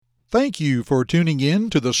Thank you for tuning in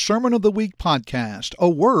to the Sermon of the Week podcast, a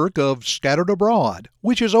work of Scattered Abroad,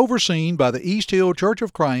 which is overseen by the East Hill Church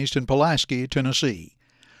of Christ in Pulaski, Tennessee.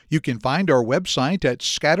 You can find our website at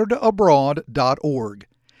scatteredabroad.org.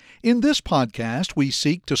 In this podcast, we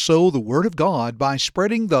seek to sow the Word of God by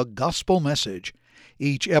spreading the gospel message.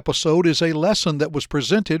 Each episode is a lesson that was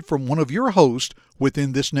presented from one of your hosts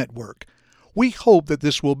within this network. We hope that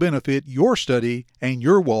this will benefit your study and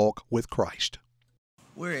your walk with Christ.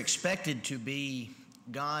 We're expected to be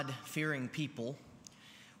God-fearing people.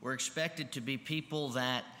 We're expected to be people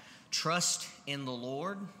that trust in the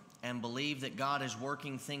Lord and believe that God is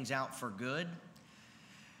working things out for good.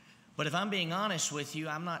 But if I'm being honest with you,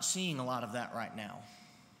 I'm not seeing a lot of that right now.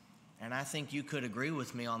 And I think you could agree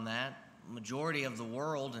with me on that. Majority of the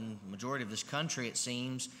world and majority of this country, it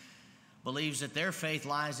seems, believes that their faith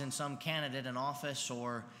lies in some candidate in office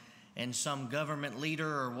or in some government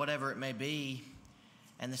leader or whatever it may be.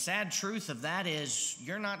 And the sad truth of that is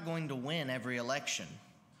you're not going to win every election.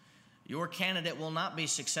 Your candidate will not be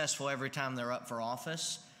successful every time they're up for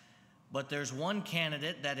office. But there's one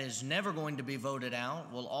candidate that is never going to be voted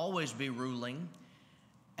out, will always be ruling,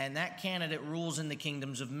 and that candidate rules in the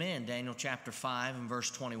kingdoms of men, Daniel chapter 5 and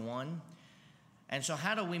verse 21. And so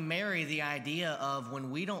how do we marry the idea of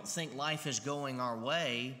when we don't think life is going our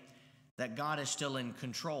way, that God is still in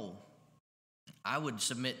control? I would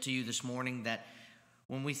submit to you this morning that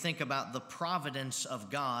when we think about the providence of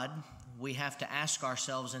God, we have to ask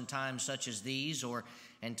ourselves in times such as these, or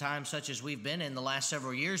in times such as we've been in the last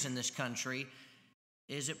several years in this country,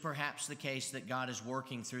 is it perhaps the case that God is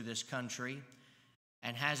working through this country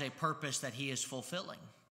and has a purpose that He is fulfilling,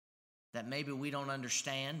 that maybe we don't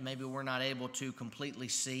understand, maybe we're not able to completely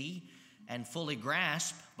see and fully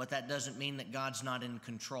grasp, but that doesn't mean that God's not in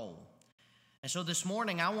control. And so this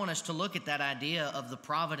morning, I want us to look at that idea of the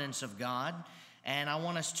providence of God. And I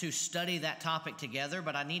want us to study that topic together,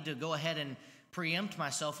 but I need to go ahead and preempt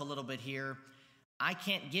myself a little bit here. I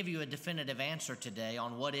can't give you a definitive answer today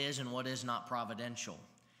on what is and what is not providential.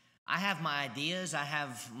 I have my ideas. I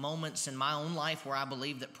have moments in my own life where I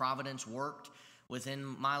believe that providence worked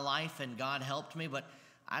within my life and God helped me, but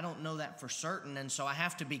I don't know that for certain. And so I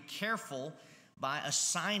have to be careful by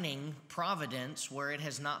assigning providence where it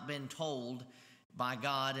has not been told by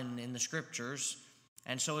God and in the Scriptures.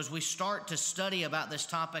 And so as we start to study about this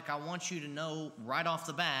topic, I want you to know right off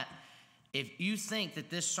the bat, if you think that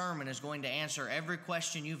this sermon is going to answer every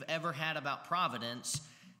question you've ever had about providence,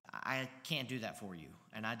 I can't do that for you.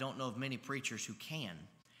 And I don't know of many preachers who can.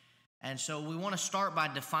 And so we want to start by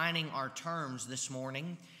defining our terms this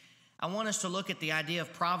morning. I want us to look at the idea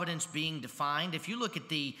of providence being defined. If you look at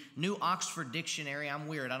the New Oxford Dictionary, I'm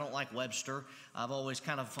weird, I don't like Webster. I've always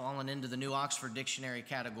kind of fallen into the New Oxford Dictionary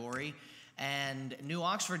category. And New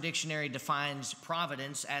Oxford Dictionary defines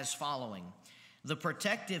providence as following: the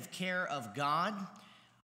protective care of God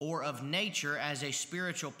or of nature as a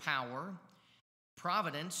spiritual power.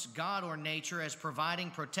 Providence, God or nature as providing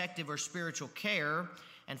protective or spiritual care.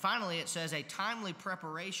 And finally, it says a timely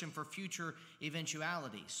preparation for future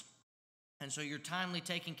eventualities. And so you're timely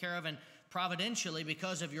taken care of, and providentially,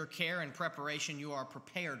 because of your care and preparation, you are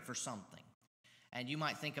prepared for something. And you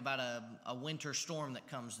might think about a winter storm that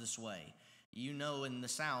comes this way. You know, in the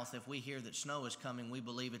South, if we hear that snow is coming, we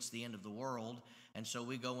believe it's the end of the world. And so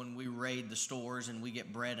we go and we raid the stores and we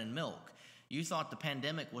get bread and milk. You thought the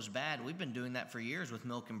pandemic was bad. We've been doing that for years with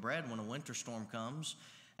milk and bread when a winter storm comes.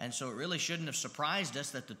 And so it really shouldn't have surprised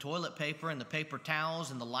us that the toilet paper and the paper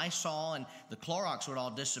towels and the Lysol and the Clorox would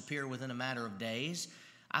all disappear within a matter of days.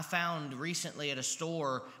 I found recently at a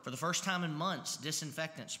store, for the first time in months,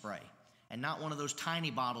 disinfectant spray. And not one of those tiny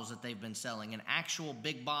bottles that they've been selling, an actual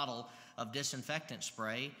big bottle of disinfectant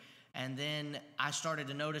spray. And then I started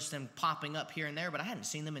to notice them popping up here and there, but I hadn't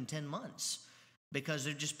seen them in 10 months because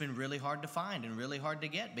they've just been really hard to find and really hard to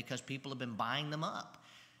get because people have been buying them up.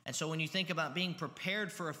 And so when you think about being prepared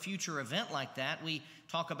for a future event like that, we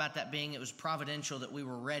talk about that being it was providential that we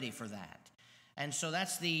were ready for that. And so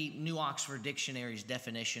that's the New Oxford Dictionary's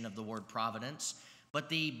definition of the word providence. But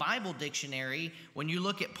the Bible dictionary, when you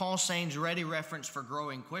look at Paul Sane's ready reference for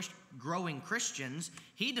growing Christians,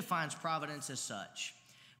 he defines providence as such.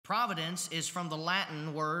 Providence is from the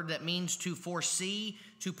Latin word that means to foresee,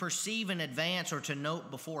 to perceive in advance, or to note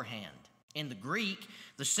beforehand. In the Greek,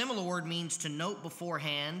 the similar word means to note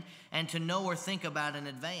beforehand and to know or think about in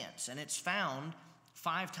advance. And it's found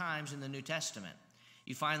 5 times in the New Testament.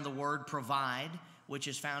 You find the word provide, which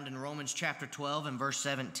is found in Romans chapter 12 and verse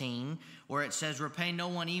 17, where it says, repay no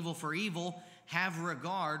one evil for evil, have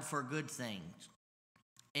regard for good things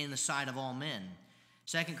in the sight of all men.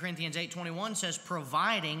 2 Corinthians 8:21 says,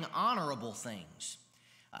 providing honorable things.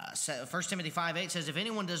 1 Timothy 5:8 says, if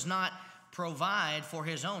anyone does not provide for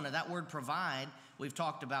his own. Now that word provide we've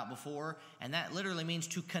talked about before, and that literally means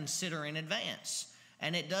to consider in advance.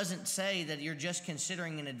 And it doesn't say that you're just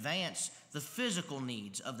considering in advance the physical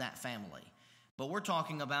needs of that family. But we're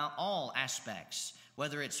talking about all aspects,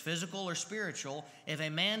 whether it's physical or spiritual. If a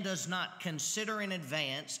man does not consider in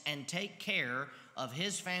advance and take care of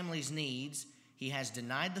his family's needs, he has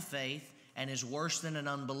denied the faith and is worse than an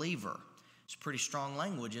unbeliever. It's pretty strong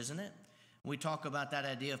language, isn't it? We talk about that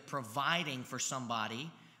idea of providing for somebody.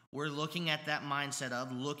 We're looking at that mindset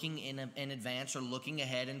of looking in advance or looking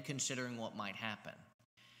ahead and considering what might happen.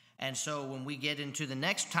 And so when we get into the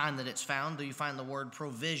next time that it's found, do you find the word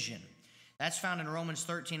provision? That's found in Romans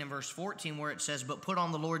 13 and verse 14, where it says, but put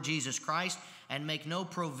on the Lord Jesus Christ and make no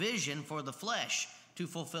provision for the flesh to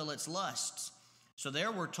fulfill its lusts. So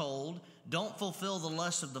there we're told, don't fulfill the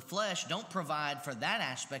lusts of the flesh. Don't provide for that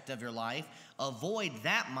aspect of your life. Avoid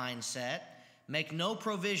that mindset. Make no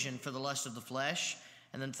provision for the lust of the flesh.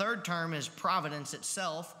 And then third term is providence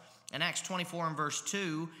itself. In Acts 24 and verse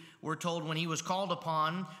 2, we're told when he was called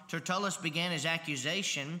upon, Tertullus began his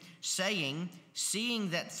accusation, saying,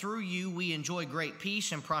 seeing that through you we enjoy great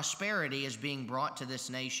peace and prosperity is being brought to this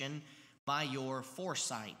nation by your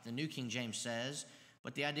foresight. The New King James says,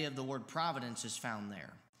 but the idea of the word providence is found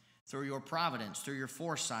there. Through your providence, through your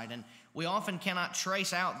foresight. And we often cannot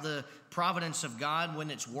trace out the providence of God when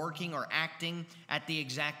it's working or acting at the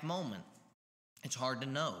exact moment. It's hard to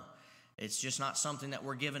know. It's just not something that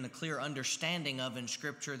we're given a clear understanding of in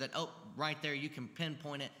Scripture that, oh, right there you can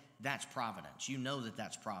pinpoint it, that's providence. You know that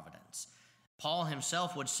that's providence. Paul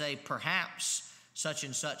himself would say perhaps such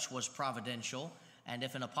and such was providential, and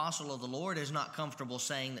if an apostle of the Lord is not comfortable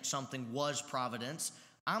saying that something was providence,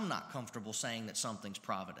 I'm not comfortable saying that something's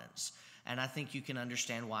providence. And I think you can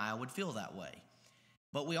understand why I would feel that way.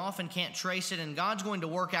 But we often can't trace it, and God's going to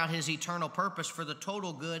work out his eternal purpose for the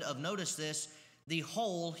total good of, notice this, the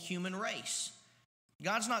whole human race.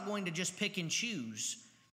 God's not going to just pick and choose.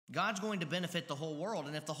 God's going to benefit the whole world.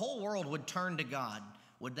 And if the whole world would turn to God,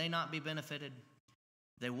 would they not be benefited?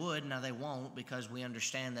 They would. Now they won't, because we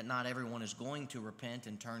understand that not everyone is going to repent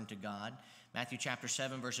and turn to God. Matthew chapter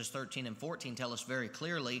 7 verses 13 and 14 tell us very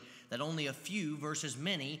clearly that only a few versus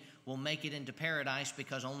many will make it into paradise,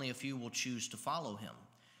 because only a few will choose to follow him.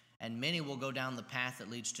 And many will go down the path that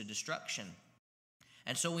leads to destruction.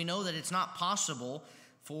 And so we know that it's not possible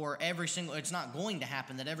for it's not going to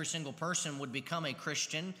happen that every single person would become a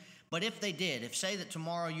Christian. But if they did, if say that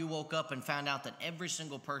tomorrow you woke up and found out that every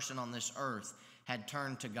single person on this earth had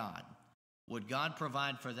turned to God, would God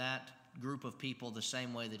provide for that group of people the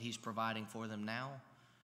same way that he's providing for them now?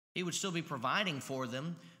 He would still be providing for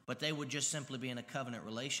them, but they would just simply be in a covenant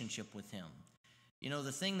relationship with him. You know,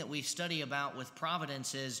 the thing that we study about with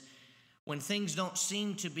providence is when things don't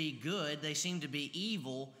seem to be good, they seem to be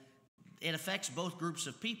evil, it affects both groups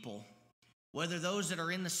of people. Whether those that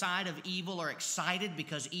are in the side of evil are excited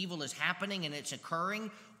because evil is happening and it's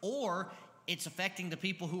occurring, or it's affecting the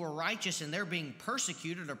people who are righteous and they're being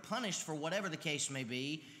persecuted or punished for whatever the case may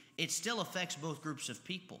be, it still affects both groups of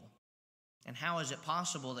people. And how is it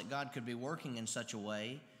possible that God could be working in such a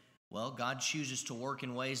way? Well, God chooses to work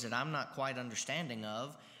in ways that I'm not quite understanding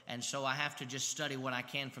of, and so I have to just study what I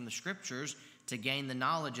can from the Scriptures to gain the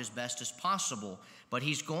knowledge as best as possible. But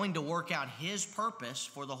he's going to work out his purpose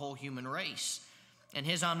for the whole human race. And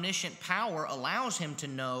his omniscient power allows him to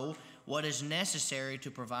know what is necessary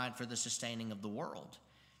to provide for the sustaining of the world.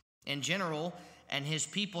 In general, and his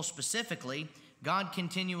people specifically, God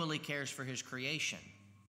continually cares for his creation.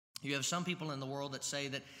 You have some people in the world that say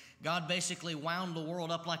that God basically wound the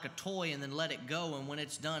world up like a toy and then let it go, and when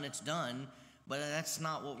it's done, it's done. But that's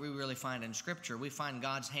not what we really find in Scripture. We find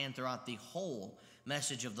God's hand throughout the whole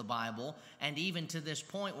message of the Bible, and even to this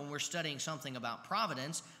point when we're studying something about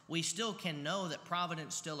providence, we still can know that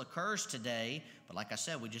providence still occurs today, but like I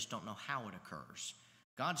said, we just don't know how it occurs.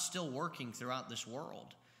 God's still working throughout this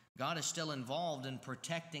world. God is still involved in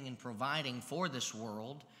protecting and providing for this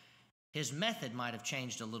world. His method might have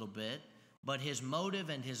changed a little bit, but his motive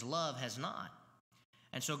and his love has not.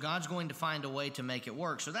 And so God's going to find a way to make it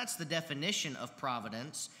work. So that's the definition of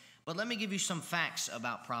providence. But let me give you some facts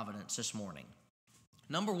about providence this morning.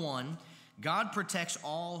 Number one, God protects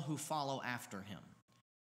all who follow after him.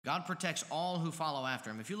 God protects all who follow after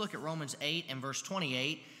him. If you look at Romans 8 and verse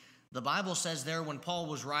 28, the Bible says there when Paul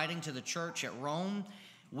was writing to the church at Rome,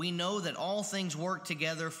 we know that all things work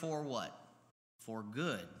together for what? For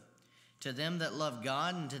good. To them that love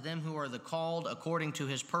God and to them who are the called according to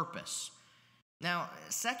his purpose. Now,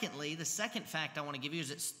 secondly, the second fact I want to give you is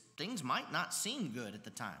that things might not seem good at the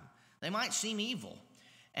time. They might seem evil.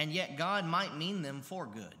 and yet God might mean them for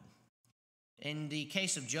good. In the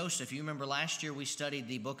case of Joseph, you remember last year we studied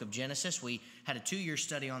the book of Genesis. We had a 2-year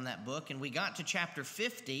study on that book, and we got to chapter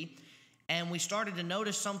 50, and we started to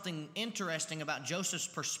notice something interesting about Joseph's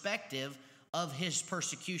perspective of his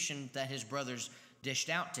persecution that his brothers dished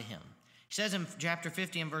out to him. He says in chapter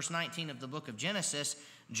 50 and verse 19 of the book of Genesis,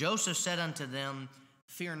 Joseph said unto them,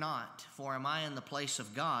 Fear not, for am I in the place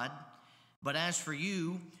of God? But as for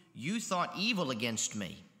you, you thought evil against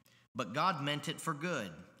me, but God meant it for good,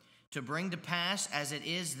 to bring to pass as it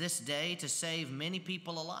is this day, to save many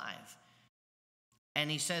people alive. And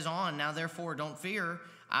he says on, Now therefore don't fear,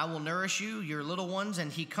 I will nourish you, your little ones.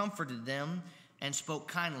 And he comforted them and spoke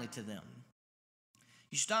kindly to them.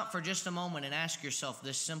 You stop for just a moment and ask yourself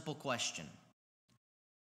this simple question.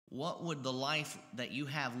 What would the life that you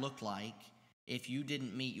have look like if you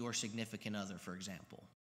didn't meet your significant other, for example?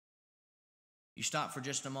 You stop for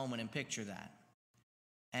just a moment and picture that.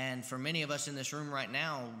 And for many of us in this room right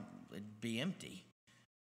now, it'd be empty.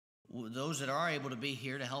 Those that are able to be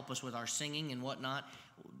here to help us with our singing and whatnot,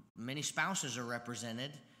 many spouses are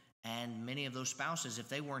represented, and many of those spouses, if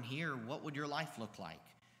they weren't here, what would your life look like?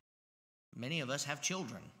 Many of us have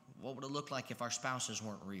children. What would it look like if our spouses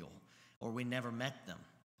weren't real or we never met them?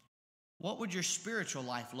 What would your spiritual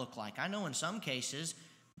life look like? I know in some cases,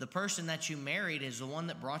 the person that you married is the one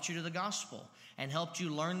that brought you to the gospel and helped you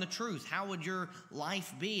learn the truth. How would your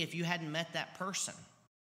life be if you hadn't met that person?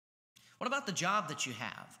 What about the job that you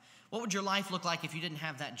have? What would your life look like if you didn't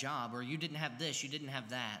have that job, or you didn't have this, you didn't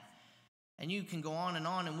have that? And you can go on,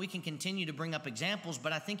 and we can continue to bring up examples,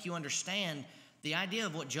 but I think you understand the idea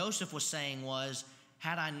of what Joseph was saying was,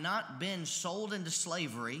 had I not been sold into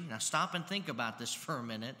slavery, now stop and think about this for a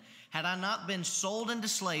minute, had I not been sold into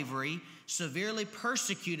slavery, severely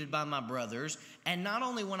persecuted by my brothers, and not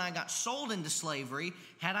only when I got sold into slavery,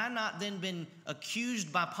 had I not then been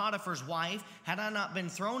accused by Potiphar's wife, had I not been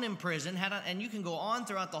thrown in prison, and you can go on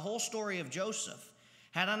throughout the whole story of Joseph,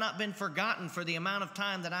 had I not been forgotten for the amount of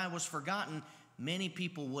time that I was forgotten, many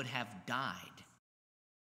people would have died.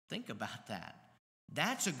 Think about that.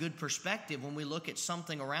 That's a good perspective when we look at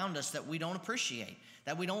something around us that we don't appreciate,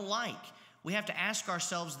 that we don't like. We have to ask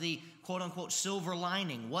ourselves the quote-unquote silver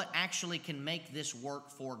lining. What actually can make this work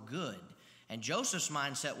for good? And Joseph's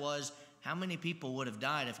mindset was, how many people would have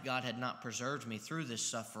died if God had not preserved me through this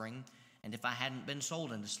suffering and if I hadn't been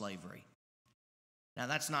sold into slavery? Now,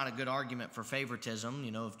 that's not a good argument for favoritism.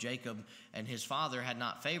 You know, if Jacob and his father had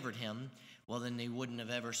not favored him, well, then he wouldn't have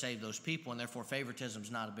ever saved those people, and therefore favoritism is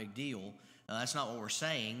not a big deal. That's not what we're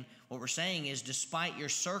saying. What we're saying is, despite your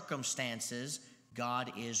circumstances,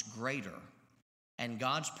 God is greater. And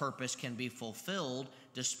God's purpose can be fulfilled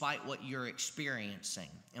despite what you're experiencing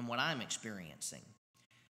and what I'm experiencing.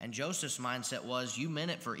 And Joseph's mindset was, you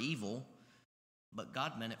meant it for evil, but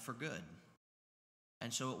God meant it for good.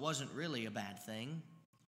 And so it wasn't really a bad thing.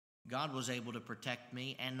 God was able to protect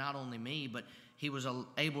me, and not only me, but he was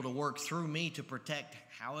able to work through me to protect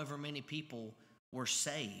however many people were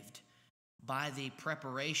saved by the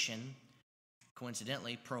preparation,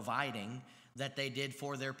 coincidentally, providing that they did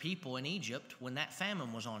for their people in Egypt when that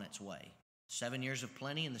famine was on its way. 7 years of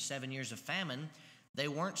plenty and the 7 years of famine. They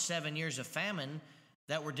weren't 7 years of famine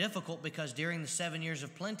that were difficult, because during the 7 years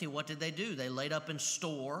of plenty, what did they do? They laid up in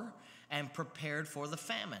store and prepared for the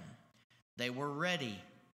famine. They were ready.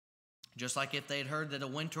 Just like if they'd heard that a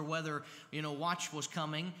winter weather, watch was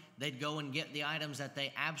coming, they'd go and get the items that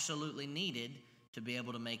they absolutely needed to be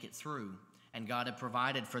able to make it through. And God had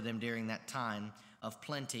provided for them during that time of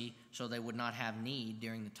plenty so they would not have need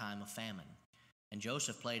during the time of famine. And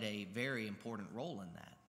Joseph played a very important role in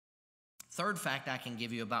that. Third fact I can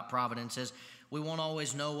give you about providence is we won't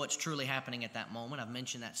always know what's truly happening at that moment. I've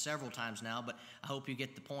mentioned that several times now, but I hope you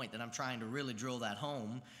get the point that I'm trying to really drill that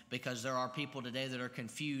home, because there are people today that are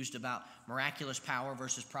confused about miraculous power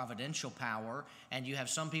versus providential power. And you have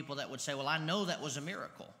some people that would say, well, I know that was a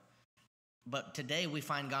miracle. But today we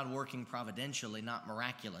find God working providentially, not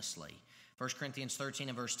miraculously. 1 Corinthians 13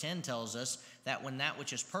 and verse 10 tells us that when that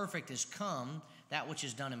which is perfect is come, that which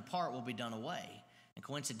is done in part will be done away. And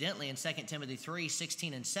coincidentally, in 2 Timothy 3,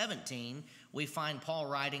 16 and 17, we find Paul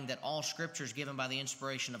writing that all Scripture is given by the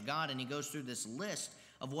inspiration of God, and he goes through this list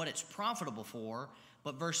of what it's profitable for.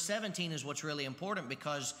 But verse 17 is what's really important,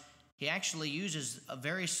 because he actually uses a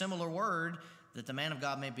very similar word, that the man of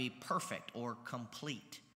God may be perfect or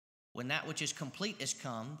complete. When that which is complete is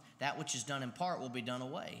come, that which is done in part will be done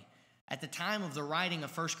away. At the time of the writing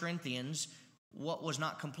of 1 Corinthians, what was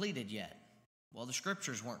not completed yet? Well, the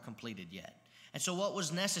Scriptures weren't completed yet. And so what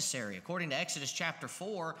was necessary? According to Exodus chapter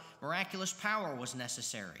 4, miraculous power was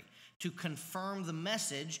necessary to confirm the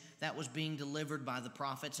message that was being delivered by the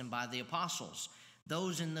prophets and by the apostles.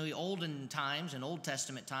 Those in the olden times, in Old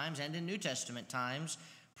Testament times and in New Testament times,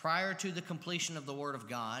 prior to the completion of the Word of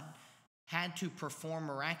God, had to perform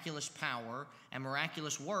miraculous power and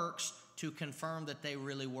miraculous works to confirm that they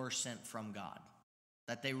really were sent from God,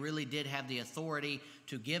 that they really did have the authority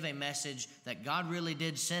to give a message that God really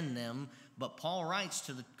did send them. But Paul writes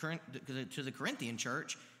to the Corinthian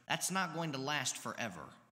church, that's not going to last forever.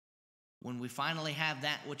 When we finally have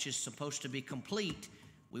that which is supposed to be complete,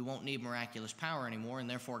 we won't need miraculous power anymore, and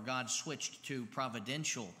therefore God switched to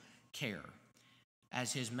providential care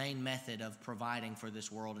as his main method of providing for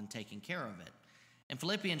this world and taking care of it. In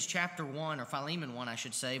Philippians chapter 1, or Philemon 1, I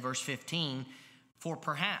should say, verse 15, for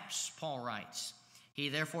perhaps, Paul writes, he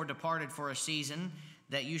therefore departed for a season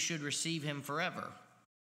that you should receive him forever.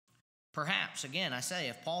 Perhaps, again, I say,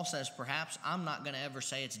 if Paul says perhaps, I'm not going to ever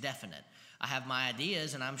say it's definite. I have my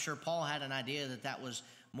ideas, and I'm sure Paul had an idea that that was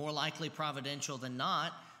more likely providential than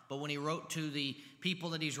not. But when he wrote to the people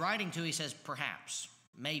that he's writing to, he says perhaps,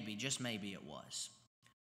 maybe, just maybe it was.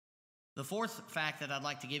 The fourth fact that I'd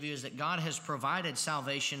like to give you is that God has provided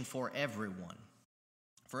salvation for everyone.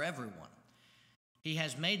 For everyone. He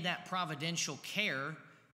has made that providential care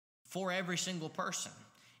for every single person.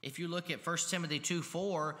 If you look at 1 Timothy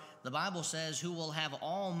 2:4, the Bible says, who will have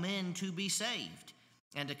all men to be saved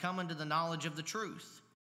and to come into the knowledge of the truth.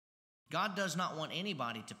 God does not want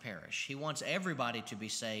anybody to perish. He wants everybody to be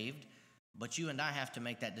saved, but you and I have to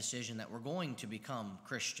make that decision that we're going to become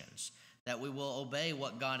Christians, that we will obey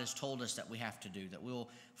what God has told us that we have to do, that we will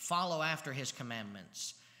follow after his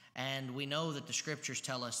commandments. And we know that the scriptures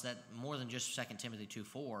tell us that more than just 2 Timothy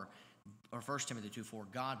 2:4 or 1 Timothy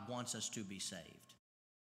 2:4, God wants us to be saved.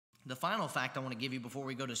 The final fact I want to give you before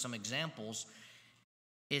we go to some examples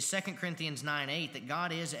is 2 Corinthians 9:8, that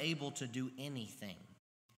God is able to do anything.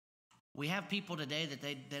 We have people today that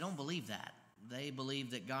they don't believe that. They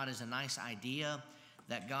believe that God is a nice idea,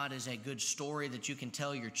 that God is a good story that you can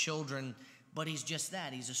tell your children, but he's just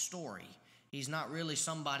that. He's a story. He's not really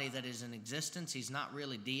somebody that is in existence. He's not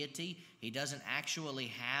really deity. He doesn't actually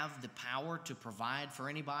have the power to provide for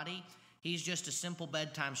anybody. He's just a simple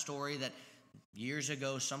bedtime story that years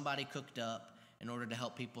ago somebody cooked up in order to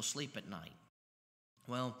help people sleep at night.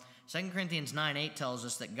 Well, 2 Corinthians 9:8 tells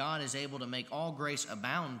us that God is able to make all grace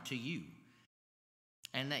abound to you,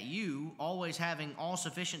 and that you, always having all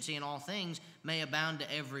sufficiency in all things, may abound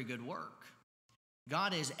to every good work.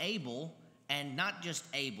 God is able, and not just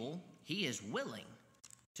able, he is willing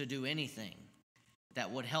to do anything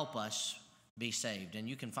that would help us be saved. And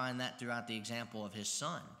you can find that throughout the example of his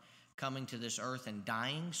son coming to this earth and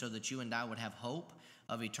dying so that you and I would have hope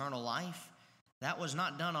of eternal life. That was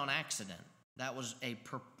not done on accident. That was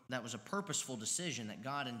a purposeful decision that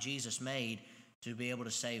God and Jesus made to be able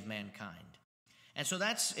to save mankind. And so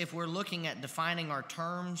that's, if we're looking at defining our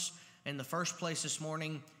terms in the first place this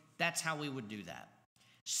morning, that's how we would do that.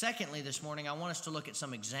 Secondly, this morning, I want us to look at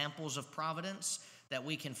some examples of providence that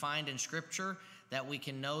we can find in Scripture, that we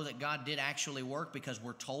can know that God did actually work because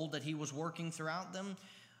we're told that he was working throughout them.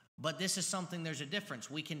 But this is something, there's a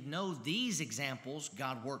difference. We can know these examples,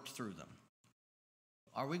 God worked through them.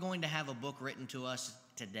 Are we going to have a book written to us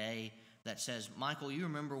today that says, Michael, you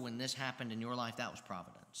remember when this happened in your life? That was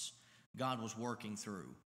providence. God was working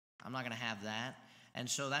through. I'm not going to have that. And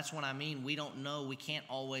so that's what I mean. We don't know. We can't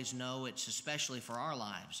always know. It's especially for our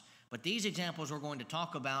lives. But these examples we're going to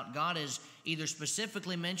talk about, God is either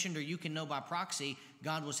specifically mentioned or you can know by proxy,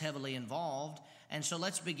 God was heavily involved. And so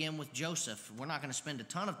let's begin with Joseph. We're not going to spend a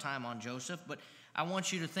ton of time on Joseph, but I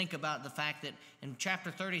want you to think about the fact that in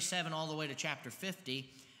chapter 37 all the way to chapter 50,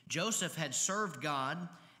 Joseph had served God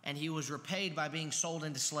and he was repaid by being sold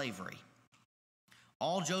into slavery.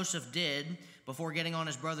 All Joseph did before getting on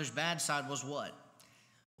his brother's bad side was what?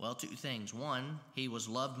 Well, two things. One, he was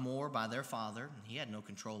loved more by their father. He had no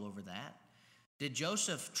control over that. Did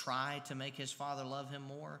Joseph try to make his father love him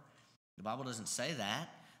more? The Bible doesn't say that.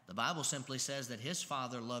 The Bible simply says that his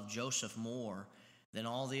father loved Joseph more than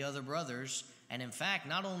all the other brothers. And in fact,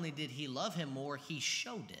 not only did he love him more, he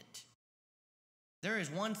showed it. There is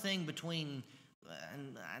one thing between,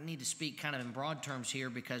 and I need to speak kind of in broad terms here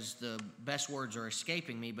because the best words are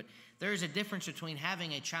escaping me, but there is a difference between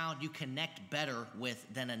having a child you connect better with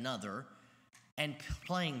than another and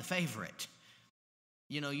playing the favorite.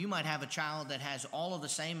 You know, you might have a child that has all of the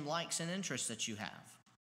same likes and interests that you have.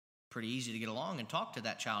 Pretty easy to get along and talk to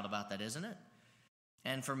that child about that, isn't it?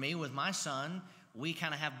 And for me, with my son, we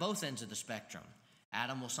kind of have both ends of the spectrum.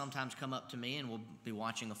 Adam will sometimes come up to me and we'll be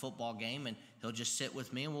watching a football game and he'll just sit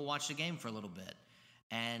with me and we'll watch the game for a little bit.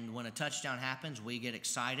 And when a touchdown happens, we get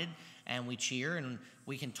excited and we cheer, and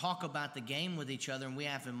we can talk about the game with each other, and we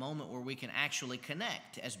have a moment where we can actually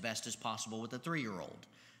connect as best as possible with a 3-year-old.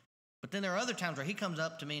 But then there are other times where he comes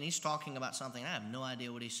up to me and he's talking about something. I have no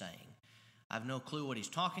idea what he's saying. I have no clue what he's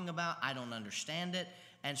talking about. I don't understand it.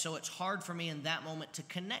 And so it's hard for me in that moment to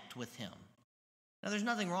connect with him. Now, there's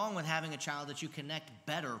nothing wrong with having a child that you connect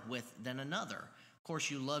better with than another. Of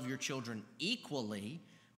course, you love your children equally,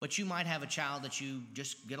 but you might have a child that you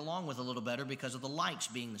just get along with a little better because of the likes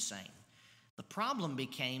being the same. The problem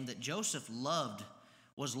became that Joseph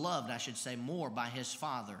was loved more by his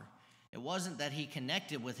father. It wasn't that he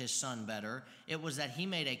connected with his son better. It was that he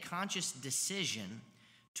made a conscious decision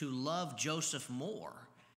to love Joseph more,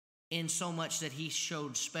 in so much that he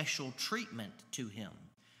showed special treatment to him.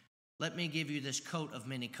 Let me give you this coat of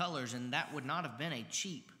many colors, and that would not have been a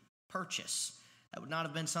cheap purchase. That would not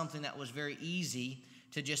have been something that was very easy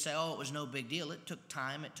to just say, oh, it was no big deal. It took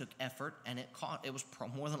time, it took effort, and it was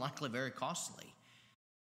more than likely very costly.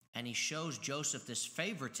 And he shows Joseph this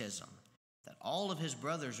favoritism that all of his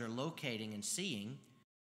brothers are locating and seeing,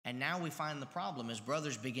 and now we find the problem. His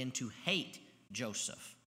brothers begin to hate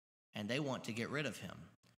Joseph, and they want to get rid of him.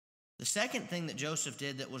 The second thing that Joseph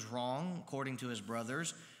did that was wrong, according to his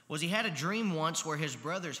brothers, was he had a dream once where his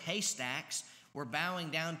brothers' haystacks were bowing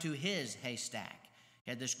down to his haystack. He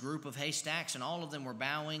had this group of haystacks, and all of them were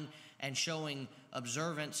bowing and showing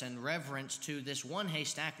observance and reverence to this one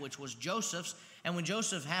haystack, which was Joseph's. And when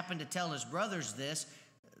Joseph happened to tell his brothers this,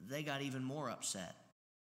 they got even more upset.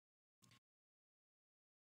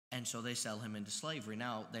 And so they sell him into slavery.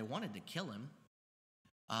 Now, they wanted to kill him.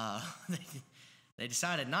 They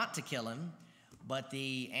decided not to kill him, but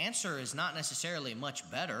the answer is not necessarily much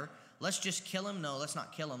better. Let's just kill him. No, let's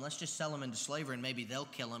not kill him. Let's just sell him into slavery, and maybe they'll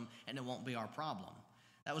kill him, and it won't be our problem.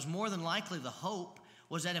 That was more than likely the hope,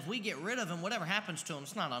 was that if we get rid of him, whatever happens to him,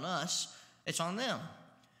 it's not on us, it's on them.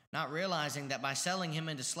 Not realizing that by selling him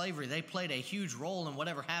into slavery, they played a huge role in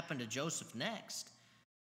whatever happened to Joseph next,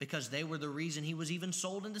 because they were the reason he was even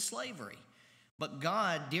sold into slavery. But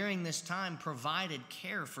God, during this time, provided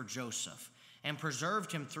care for Joseph and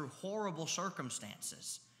preserved him through horrible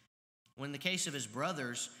circumstances. When the case of his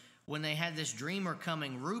brothers, when they had this dreamer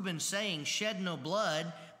coming, Reuben saying, shed no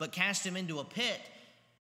blood, but cast him into a pit,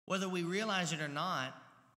 whether we realize it or not,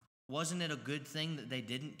 wasn't it a good thing that they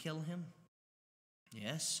didn't kill him?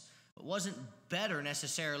 Yes. It wasn't better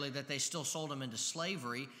necessarily that they still sold him into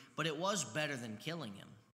slavery, but it was better than killing him.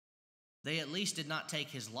 They at least did not take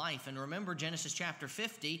his life. And remember Genesis chapter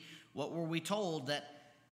 50, what were we told? That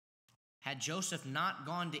had Joseph not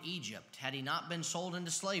gone to Egypt, had he not been sold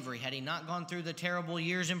into slavery, had he not gone through the terrible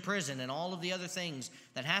years in prison and all of the other things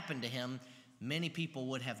that happened to him, many people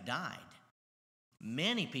would have died.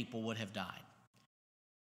 Many people would have died.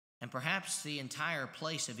 And perhaps the entire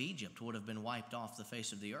place of Egypt would have been wiped off the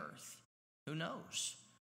face of the earth. Who knows?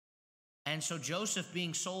 And so Joseph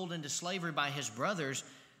being sold into slavery by his brothers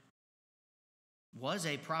was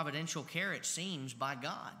a providential care, it seems, by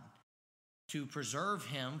God to preserve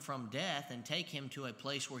him from death and take him to a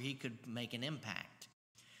place where he could make an impact.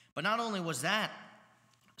 But not only was that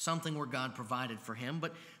something where God provided for him,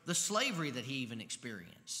 but the slavery that he even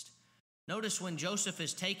experienced. Notice when Joseph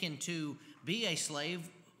is taken to be a slave,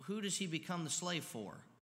 who does he become the slave for?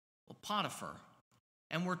 Well, Potiphar.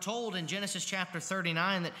 And we're told in Genesis chapter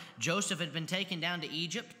 39 that Joseph had been taken down to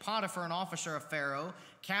Egypt. Potiphar, an officer of Pharaoh,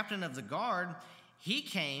 captain of the guard, he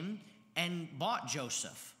came and bought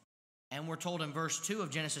Joseph. And we're told in verse 2 of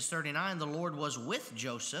Genesis 39, the Lord was with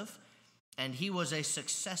Joseph, and he was a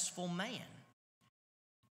successful man.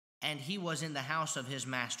 And he was in the house of his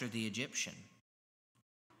master, the Egyptian.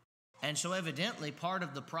 And so evidently part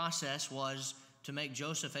of the process was to make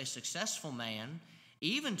Joseph a successful man,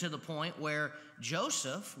 even to the point where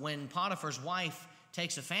Joseph, when Potiphar's wife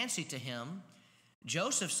takes a fancy to him,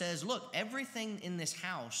 Joseph says, look, everything in this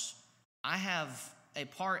house, I have a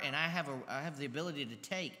part and I have the ability to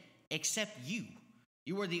take except you.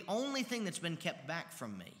 You are the only thing that's been kept back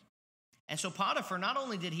from me. And so Potiphar, not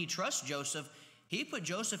only did he trust Joseph, he put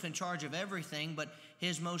Joseph in charge of everything but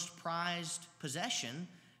his most prized possession.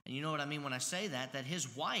 And you know what I mean when I say that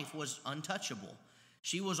his wife was untouchable.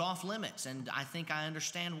 She was off limits, and I think I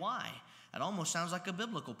understand why. It almost sounds like a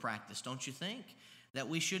biblical practice, don't you think? That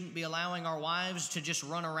we shouldn't be allowing our wives to just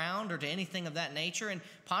run around or to anything of that nature. And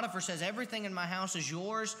Potiphar says, everything in my house is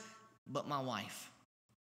yours but my wife.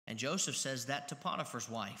 And Joseph says that to Potiphar's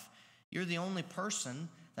wife. You're the only person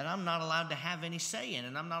that I'm not allowed to have any say in,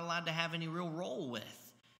 and I'm not allowed to have any real role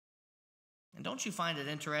with. And don't you find it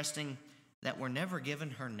interesting that we're never given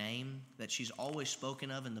her name, that she's always spoken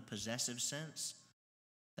of in the possessive sense?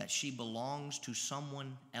 that she belongs to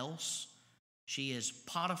someone else. She is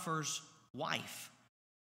Potiphar's wife.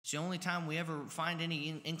 It's the only time we ever find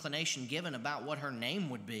any inclination given about what her name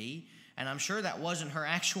would be, and I'm sure that wasn't her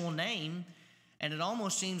actual name, and it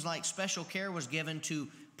almost seems like special care was given to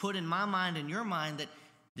put in my mind and your mind that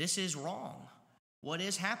this is wrong. What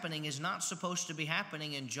is happening is not supposed to be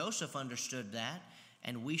happening, and Joseph understood that,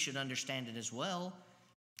 and we should understand it as well.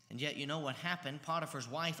 And yet, you know what happened? Potiphar's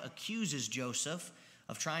wife accuses Joseph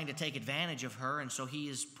of trying to take advantage of her, and so he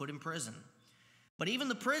is put in prison. But even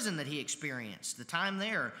the prison that he experienced, the time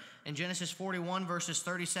there in Genesis 41, verses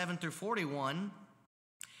 37 through 41,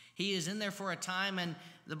 he is in there for a time, and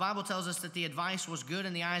the Bible tells us that the advice was good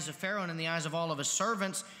in the eyes of Pharaoh and in the eyes of all of his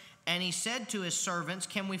servants. And he said to his servants,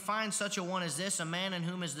 "Can we find such a one as this, a man in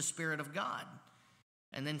whom is the Spirit of God?"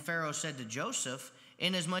 And then Pharaoh said to Joseph,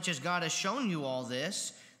 "Inasmuch as God has shown you all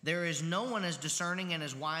this, there is no one as discerning and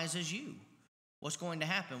as wise as you." What's going to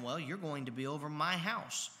happen? Well, you're going to be over my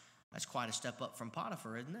house. That's quite a step up from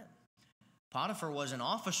Potiphar, isn't it? Potiphar was an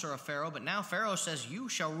officer of Pharaoh, but now Pharaoh says, "You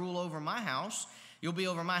shall rule over my house. You'll be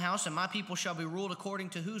over my house, and my people shall be ruled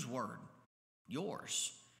according to whose word?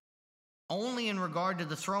 Yours. Only in regard to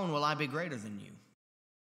the throne will I be greater than you."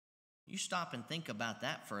 You stop and think about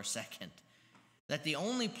that for a second. That the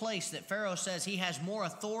only place that Pharaoh says he has more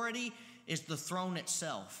authority is the throne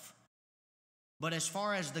itself. But as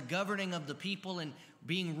far as the governing of the people and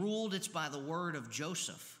being ruled, it's by the word of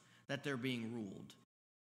Joseph that they're being ruled.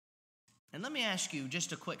 And let me ask you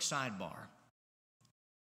just a quick sidebar.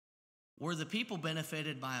 Were the people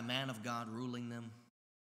benefited by a man of God ruling them?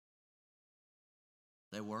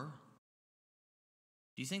 They were.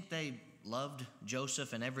 Do you think they loved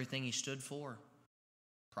Joseph and everything he stood for?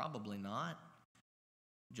 Probably not.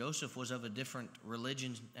 Joseph was of a different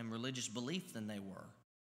religion and religious belief than they were.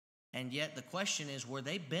 And yet the question is, were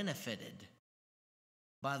they benefited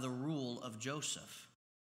by the rule of Joseph?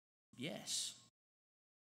 Yes.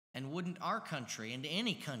 And wouldn't our country and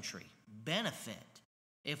any country benefit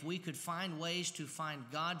if we could find ways to find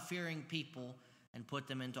God-fearing people and put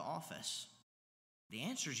them into office? The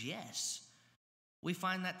answer is yes. We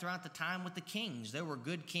find that throughout the time with the kings. There were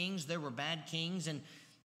good kings, there were bad kings, and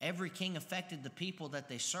every king affected the people that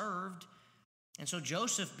they served. And so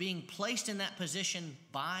Joseph, being placed in that position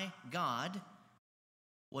by God,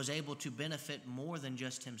 was able to benefit more than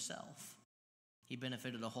just himself. He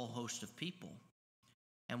benefited a whole host of people.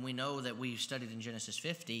 And we know that we studied in Genesis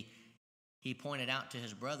 50, he pointed out to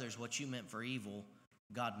his brothers, what you meant for evil,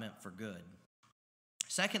 God meant for good.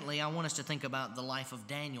 Secondly, I want us to think about the life of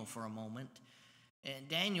Daniel for a moment. And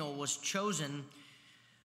Daniel was chosen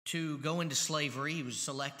to go into slavery. He was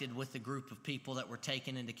selected with the group of people that were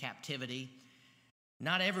taken into captivity.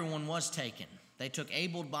 Not everyone was taken. They took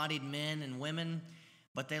able-bodied men and women,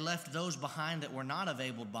 but they left those behind that were not of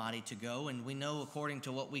able-bodied to go. And we know, according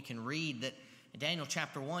to what we can read, that in Daniel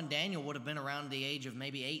chapter 1, Daniel would have been around the age of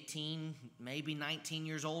maybe 18, maybe 19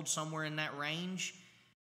 years old, somewhere in that range.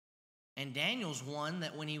 And Daniel's one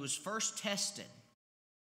that when he was first tested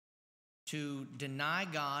to deny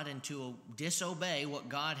God and to disobey what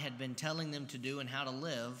God had been telling them to do and how to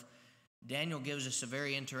live, Daniel gives us a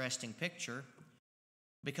very interesting picture.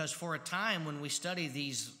 Because for a time when we study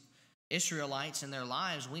these Israelites and their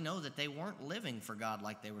lives, we know that they weren't living for God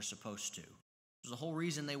like they were supposed to. It was the whole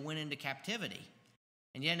reason they went into captivity.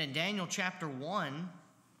 And yet in Daniel chapter 1,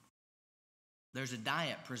 there's a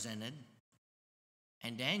diet presented.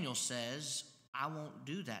 And Daniel says, "I won't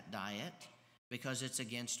do that diet because it's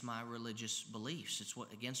against my religious beliefs. It's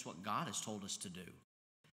against what God has told us to do."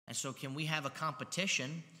 And so can we have a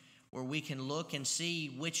competition where we can look and see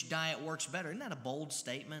which diet works better? Isn't that a bold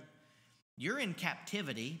statement? You're in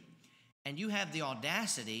captivity, and you have the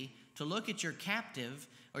audacity to look at your captive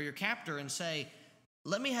or your captor and say,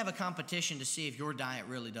 "Let me have a competition to see if your diet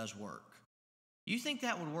really does work." You think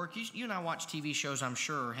that would work? You and I watch TV shows, I'm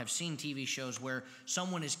sure, have seen TV shows where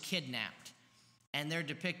someone is kidnapped and they're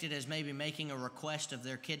depicted as maybe making a request of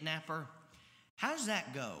their kidnapper. How does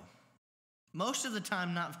that go? Most of the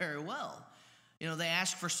time, not very well. You know, they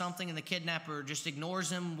ask for something and the kidnapper just ignores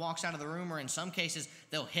them, walks out of the room, or in some cases,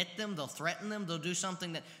 they'll hit them, they'll threaten them, they'll do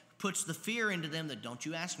something that puts the fear into them that, "Don't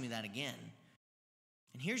you ask me that again."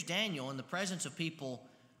 And here's Daniel in the presence of people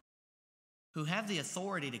who have the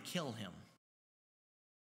authority to kill him.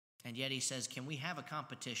 And yet he says, "Can we have a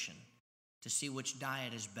competition to see which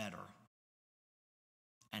diet is better?"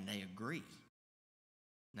 And they agree.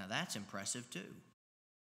 Now that's impressive too.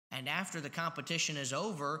 And after the competition is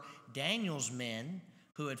over, Daniel's men,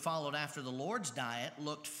 who had followed after the Lord's diet,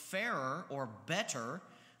 looked fairer or better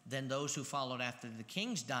than those who followed after the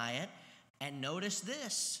king's diet. And notice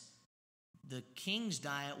this, the king's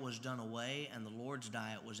diet was done away and the Lord's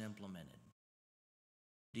diet was implemented.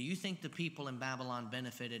 Do you think the people in Babylon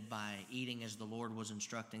benefited by eating as the Lord was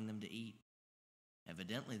instructing them to eat?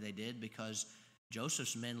 Evidently they did, because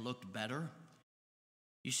Joseph's men looked better.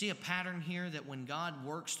 You see a pattern here that when God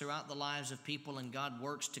works throughout the lives of people and God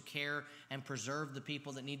works to care and preserve the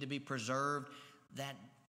people that need to be preserved, that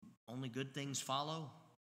only good things follow.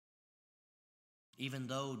 Even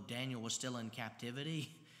though Daniel was still in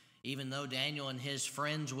captivity, even though Daniel and his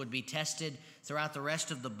friends would be tested throughout the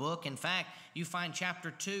rest of the book. In fact, you find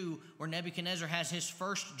chapter 2 where Nebuchadnezzar has his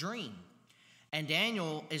first dream, and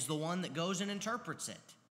Daniel is the one that goes and interprets it.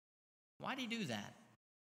 Why did he do that?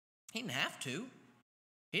 He didn't have to.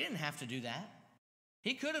 He didn't have to do that.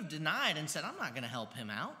 He could have denied and said, I'm not going to help him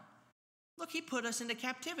out. Look, he put us into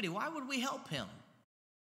captivity. Why would we help him?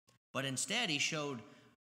 But instead, he showed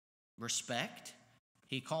respect.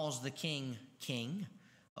 He calls the king, King,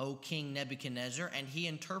 O King Nebuchadnezzar, and he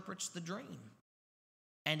interprets the dream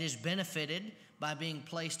and is benefited by being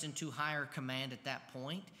placed into higher command at that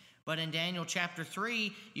point. But in Daniel chapter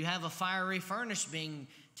 3, you have a fiery furnace being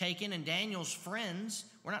taken, and Daniel's friends,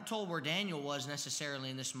 we're not told where Daniel was necessarily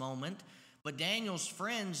in this moment, but Daniel's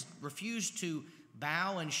friends refused to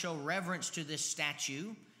bow and show reverence to this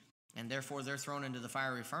statue, and therefore they're thrown into the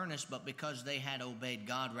fiery furnace. But because they had obeyed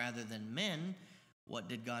God rather than men, what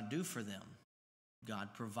did God do for them? God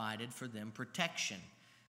provided for them protection.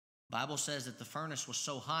 The Bible says that the furnace was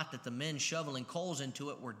so hot that the men shoveling coals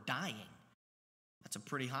into it were dying. That's a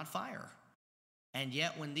pretty hot fire. And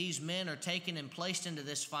yet when these men are taken and placed into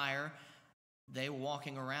this fire, they were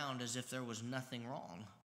walking around as if there was nothing wrong.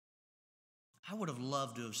 I would have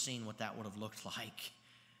loved to have seen what that would have looked like.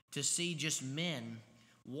 To see just men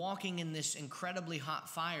walking in this incredibly hot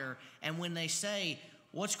fire, and when they say,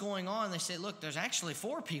 what's going on? They say, look, there's actually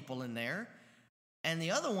 4 people in there, and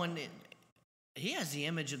the other one, he has the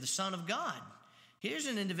image of the Son of God. Here's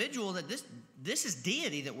an individual that this is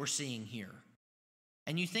deity that we're seeing here.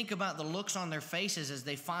 And you think about the looks on their faces as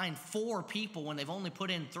they find 4 people when they've only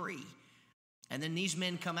put in 3. And then these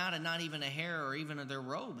men come out and not even a hair or even of their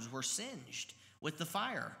robes were singed with the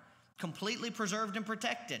fire, completely preserved and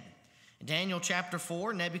protected. In Daniel chapter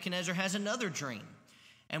 4, Nebuchadnezzar has another dream.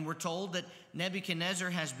 And we're told that Nebuchadnezzar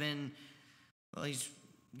has been, he's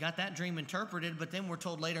got that dream interpreted, but then we're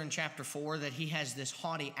told later in chapter 4 that he has this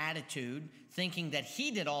haughty attitude, thinking that he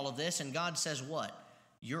did all of this, and God says what?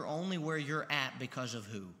 You're only where you're at because of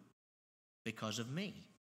who? Because of me.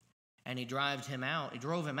 And he drove him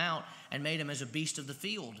out and made him as a beast of the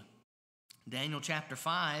field. Daniel chapter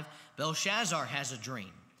 5, Belshazzar has a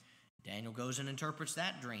dream. Daniel goes and interprets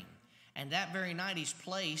that dream. And that very night he's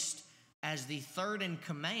placed as the third in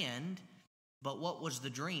command. But what was the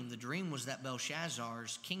dream? The dream was that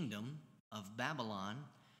Belshazzar's kingdom of Babylon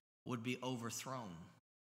would be overthrown.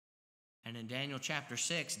 And in Daniel chapter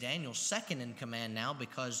 6, Daniel's second in command now,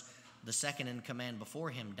 because the second in command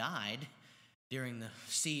before him died during the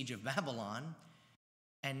siege of Babylon.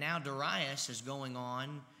 And now Darius is going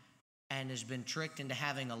on and has been tricked into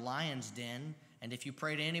having a lion's den. And if you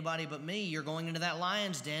pray to anybody but me, you're going into that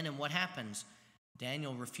lion's den. And what happens?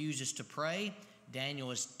 Daniel refuses to pray.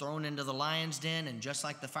 Daniel is thrown into the lion's den. And just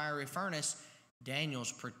like the fiery furnace,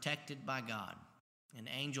 Daniel's protected by God. An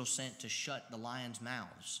angel sent to shut the lions'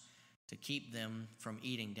 mouths to keep them from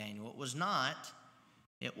eating Daniel. It was not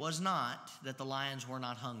that the lions were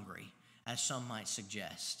not hungry, as some might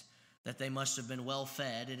suggest, that they must have been well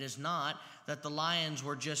fed. It is not that the lions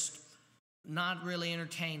were just not really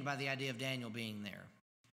entertained by the idea of Daniel being there,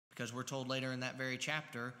 because we're told later in that very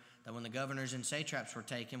chapter that when the governors and satraps were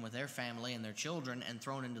taken with their family and their children and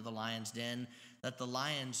thrown into the lion's den, that the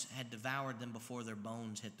lions had devoured them before their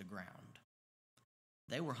bones hit the ground.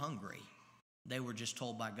 They were hungry. They were just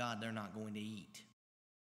told by God they're not going to eat.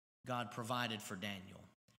 God provided for Daniel.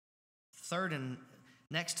 Third and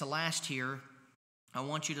next to last here, I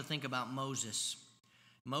want you to think about Moses.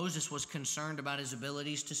 Moses was concerned about his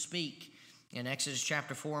abilities to speak. In Exodus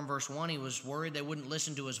chapter 4 and verse 1, he was worried they wouldn't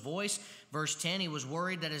listen to his voice. Verse 10, he was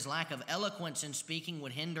worried that his lack of eloquence in speaking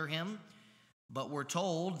would hinder him. But we're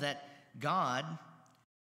told that God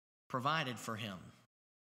provided for him.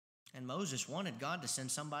 And Moses wanted God to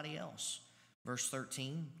send somebody else. Verse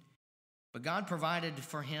 13, but God provided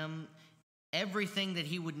for him everything that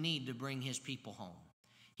he would need to bring his people home.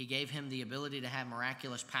 He gave him the ability to have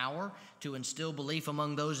miraculous power to instill belief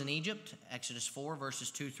among those in Egypt. Exodus 4,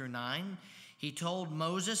 verses 2 through 9. He told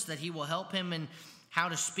Moses that he will help him in how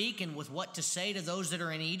to speak and with what to say to those that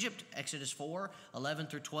are in Egypt. Exodus 4, 11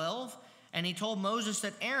 through 12. And he told Moses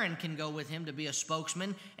that Aaron can go with him to be a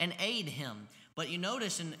spokesman and aid him. But you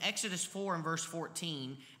notice in Exodus 4 and verse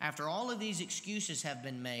 14, after all of these excuses have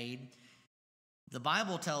been made, the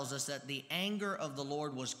Bible tells us that the anger of the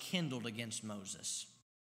Lord was kindled against Moses.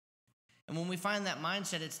 And when we find that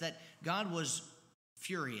mindset, it's that God was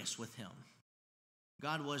furious with him.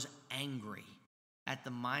 God was angry at the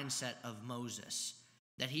mindset of Moses,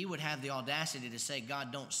 that he would have the audacity to say,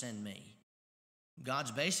 God, don't send me.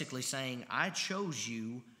 God's basically saying, I chose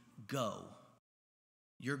you, go.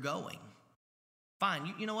 You're going.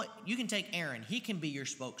 Fine, you know what? You can take Aaron. He can be your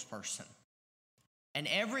spokesperson. And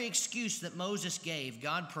every excuse that Moses gave,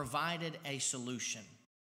 God provided a solution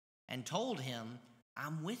and told him,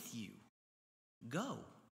 I'm with you. Go.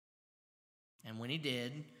 And when he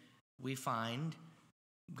did, we find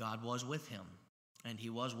God was with him. And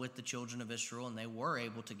he was with the children of Israel, and they were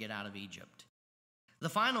able to get out of Egypt. The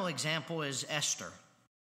final example is Esther.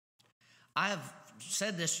 I have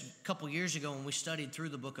said this a couple years ago when we studied through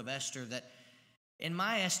the book of Esther, that in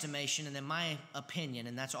my estimation and in my opinion,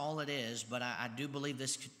 and that's all it is, but I do believe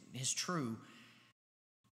this is true,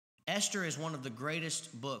 Esther is one of the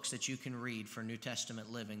greatest books that you can read for New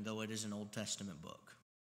Testament living, though it is an Old Testament book.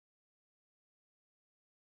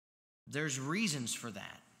 There's reasons for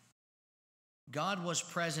that. God was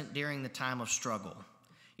present during the time of struggle.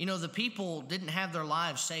 You know, the people didn't have their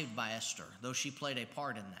lives saved by Esther, though she played a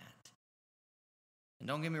part in that. And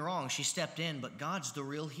don't get me wrong, she stepped in, but God's the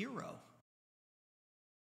real hero.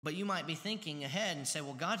 But you might be thinking ahead and say,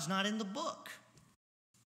 well, God's not in the book.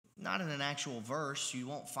 Not in an actual verse. You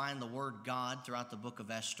won't find the word God throughout the book of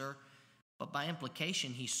Esther. But by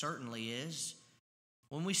implication, he certainly is.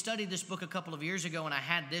 When we studied this book a couple of years ago and I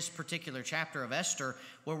had this particular chapter of Esther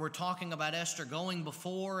where we're talking about Esther going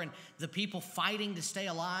before and the people fighting to stay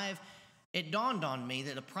alive, it dawned on me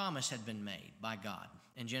that a promise had been made by God.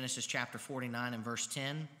 In Genesis chapter 49 and verse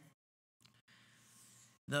 10,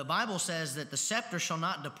 the Bible says that the scepter shall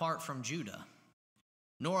not depart from Judah,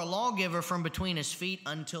 nor a lawgiver from between his feet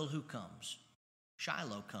until who comes?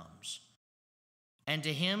 Shiloh comes. And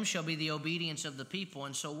to him shall be the obedience of the people.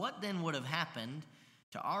 And so what then would have happened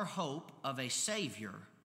to our hope of a Savior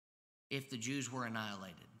if the Jews were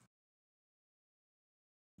annihilated?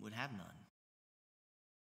 Would have none.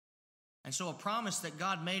 And so a promise that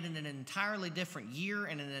God made in an entirely different year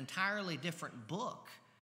and an entirely different book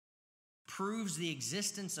proves the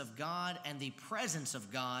existence of God and the presence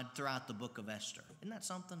of God throughout the book of Esther. Isn't that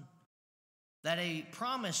something? That a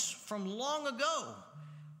promise from long ago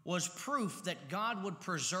was proof that God would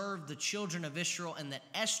preserve the children of Israel and that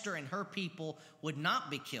Esther and her people would not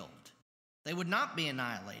be killed. They would not be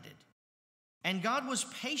annihilated. And God was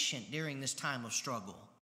patient during this time of struggle.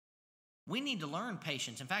 We need to learn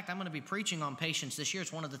patience. In fact, I'm going to be preaching on patience this year.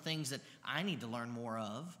 It's one of the things that I need to learn more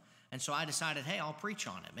of. And so I decided, hey, I'll preach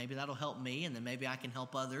on it. Maybe that'll help me, and then maybe I can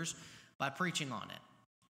help others by preaching on it.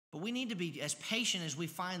 But we need to be as patient as we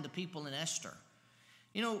find the people in Esther.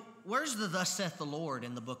 You know, where's the thus saith the Lord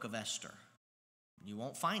in the book of Esther? You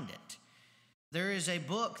won't find it. There is a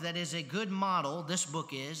book that is a good model. This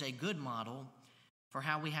book is a good model for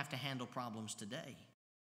how we have to handle problems today.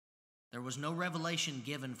 There was no revelation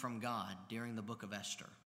given from God during the book of Esther.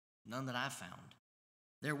 None that I've found.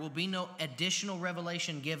 There will be no additional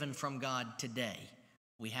revelation given from God today.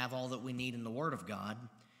 We have all that we need in the Word of God,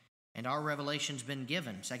 and our revelation's been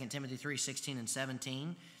given. 2 Timothy 3:16 and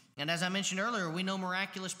 17. And as I mentioned earlier, we know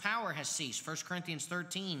miraculous power has ceased. 1 Corinthians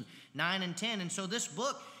 13, 9 and 10. And so this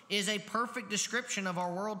book is a perfect description of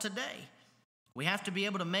our world today. We have to be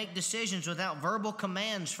able to make decisions without verbal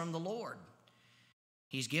commands from the Lord.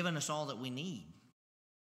 He's given us all that we need.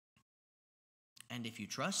 And if you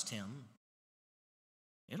trust Him,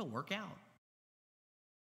 it'll work out.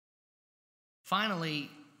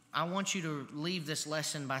 Finally, I want you to leave this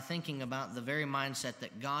lesson by thinking about the very mindset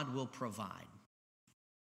that God will provide.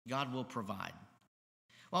 God will provide.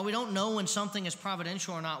 While we don't know when something is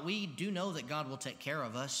providential or not, we do know that God will take care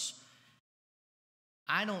of us.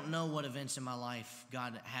 I don't know what events in my life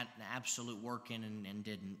God had an absolute work in and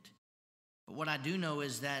didn't. But what I do know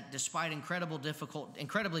is that despite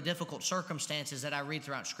incredibly difficult circumstances that I read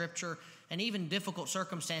throughout Scripture, and even difficult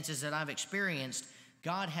circumstances that I've experienced,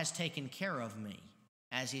 God has taken care of me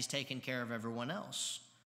as He's taken care of everyone else.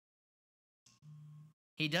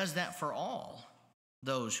 He does that for all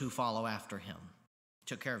those who follow after Him.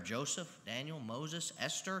 Took care of Joseph, Daniel, Moses,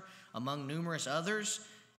 Esther, among numerous others.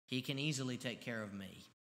 He can easily take care of me.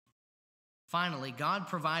 Finally, God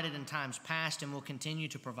provided in times past and will continue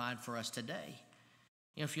to provide for us today.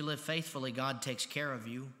 You know, if you live faithfully, God takes care of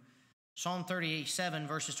you. Psalm 37,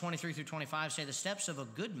 verses 23 through 25 say, "The steps of a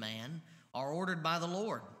good man are ordered by the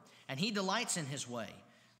Lord, and He delights in His way.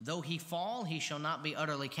 Though he fall, he shall not be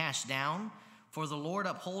utterly cast down, for the Lord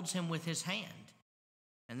upholds him with his hand.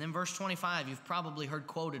 And then verse 25, you've probably heard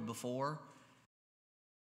quoted before.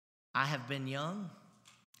 I have been young,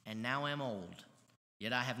 and now am old,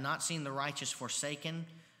 yet I have not seen the righteous forsaken,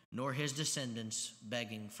 nor his descendants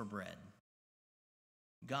begging for bread.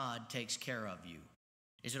 God takes care of you.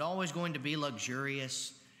 Is it always going to be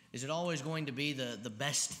luxurious? Is it always going to be the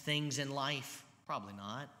best things in life? Probably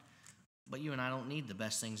not. But you and I don't need the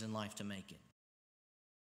best things in life to make it.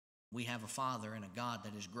 We have a Father and a God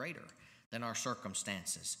that is greater than our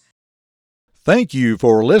circumstances. Thank you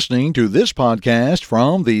for listening to this podcast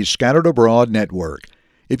from the Scattered Abroad Network.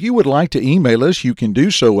 If you would like to email us, you can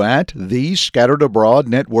do so at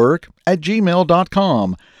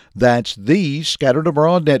thescatteredabroadnetwork@gmail.com. That's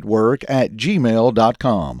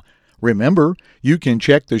thescatteredabroadnetwork@gmail.com. Remember, you can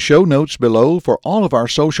check the show notes below for all of our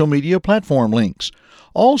social media platform links.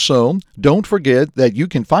 Also, don't forget that you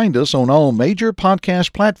can find us on all major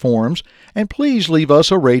podcast platforms, and please leave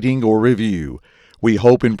us a rating or review. We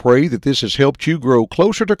hope and pray that this has helped you grow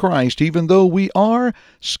closer to Christ even though we are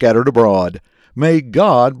scattered abroad. May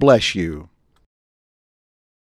God bless you.